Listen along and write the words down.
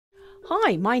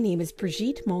Hi, my name is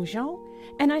Bridgette Mongeon,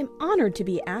 and I'm honored to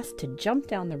be asked to jump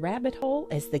down the rabbit hole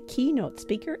as the keynote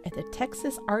speaker at the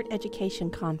Texas Art Education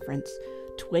Conference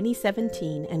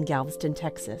 2017 in Galveston,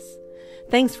 Texas.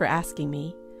 Thanks for asking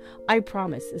me. I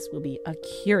promise this will be a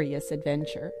curious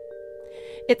adventure.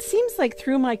 It seems like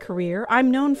through my career,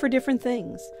 I'm known for different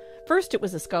things. First, it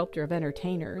was a sculptor of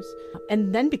entertainers,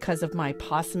 and then because of my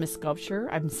posthumous sculpture,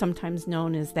 I'm sometimes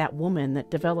known as that woman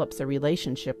that develops a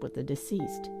relationship with the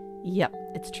deceased. Yep,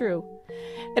 it's true.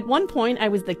 At one point, I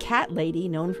was the cat lady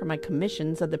known for my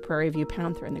commissions of the Prairie View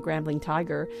Panther and the Grambling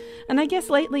Tiger, and I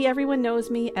guess lately everyone knows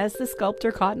me as the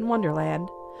sculptor caught in Wonderland.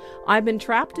 I've been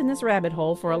trapped in this rabbit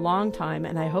hole for a long time,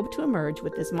 and I hope to emerge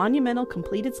with this monumental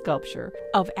completed sculpture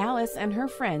of Alice and her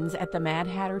friends at the Mad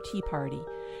Hatter Tea Party.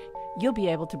 You'll be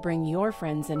able to bring your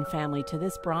friends and family to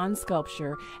this bronze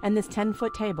sculpture and this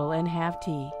 10-foot table and have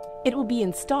tea. It will be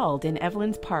installed in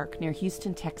Evelyn's Park near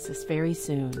Houston, Texas very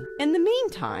soon. In the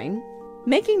meantime,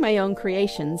 making my own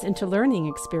creations into learning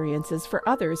experiences for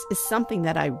others is something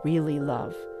that I really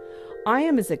love. I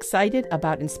am as excited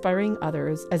about inspiring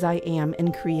others as I am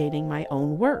in creating my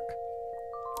own work.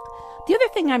 The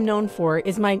other thing I'm known for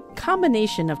is my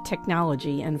combination of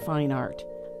technology and fine art.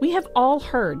 We have all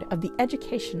heard of the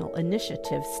educational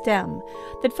initiative STEM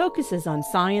that focuses on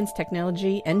science,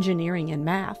 technology, engineering, and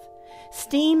math.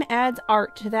 STEAM adds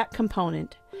art to that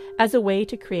component as a way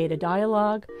to create a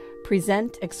dialogue,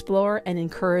 present, explore, and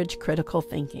encourage critical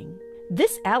thinking.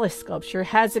 This Alice sculpture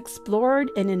has explored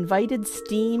and invited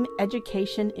STEAM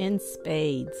education in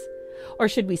spades, or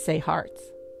should we say hearts.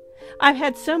 I've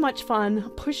had so much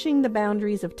fun pushing the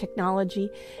boundaries of technology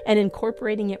and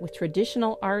incorporating it with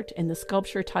traditional art in the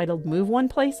sculpture titled Move One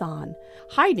Place On.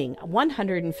 Hiding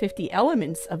 150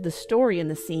 elements of the story in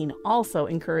the scene also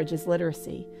encourages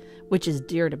literacy, which is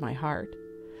dear to my heart.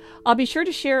 I'll be sure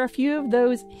to share a few of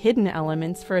those hidden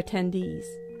elements for attendees.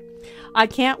 I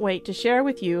can't wait to share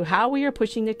with you how we are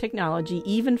pushing the technology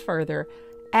even further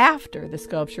after the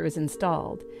sculpture is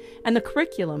installed, and the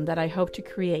curriculum that I hope to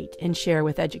create and share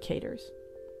with educators.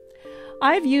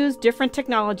 I've used different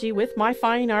technology with my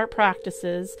fine art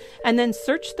practices and then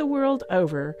searched the world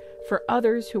over for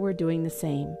others who are doing the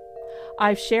same.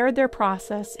 I've shared their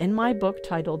process in my book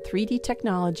titled 3D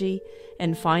Technology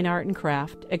and Fine Art and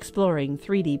Craft, Exploring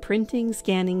 3D Printing,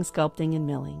 Scanning, Sculpting, and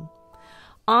Milling.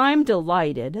 I'm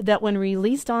delighted that when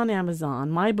released on Amazon,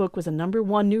 my book was a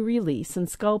 #1 new release in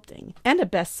sculpting and a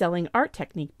best-selling art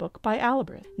technique book by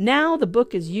Albrecht. Now the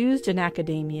book is used in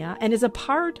academia and is a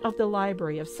part of the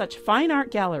library of such fine art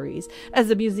galleries as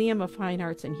the Museum of Fine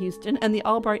Arts in Houston and the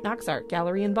Albright Knox Art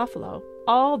Gallery in Buffalo.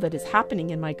 All that is happening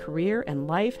in my career and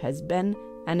life has been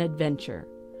an adventure.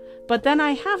 But then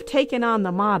I have taken on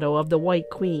the motto of the White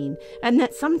Queen, and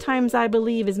that sometimes I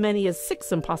believe as many as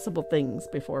 6 impossible things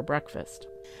before breakfast.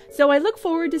 So I look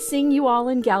forward to seeing you all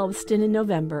in Galveston in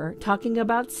November, talking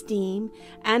about STEAM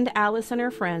and Alice and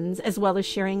her friends, as well as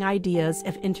sharing ideas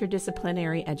of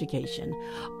interdisciplinary education.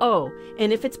 Oh,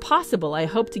 and if it's possible, I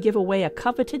hope to give away a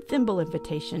coveted thimble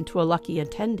invitation to a lucky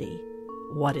attendee.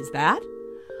 What is that?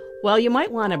 Well, you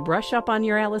might want to brush up on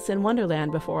your Alice in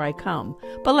Wonderland before I come,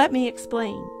 but let me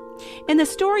explain. In the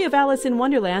story of Alice in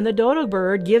Wonderland, the dodo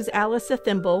bird gives Alice a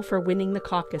thimble for winning the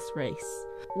caucus race.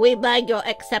 We beg your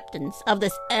acceptance of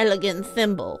this elegant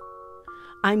thimble.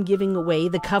 I'm giving away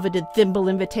the coveted thimble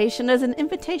invitation as an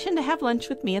invitation to have lunch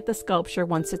with me at the sculpture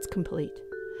once it's complete.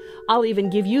 I'll even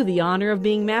give you the honor of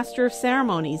being master of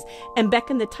ceremonies and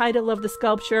beckon the title of the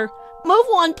sculpture, Move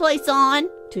One Place On,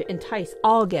 to entice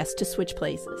all guests to switch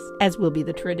places, as will be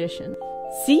the tradition.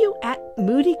 See you at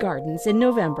Moody Gardens in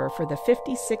November for the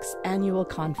 56th annual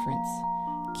conference.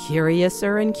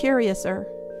 Curiouser and curiouser.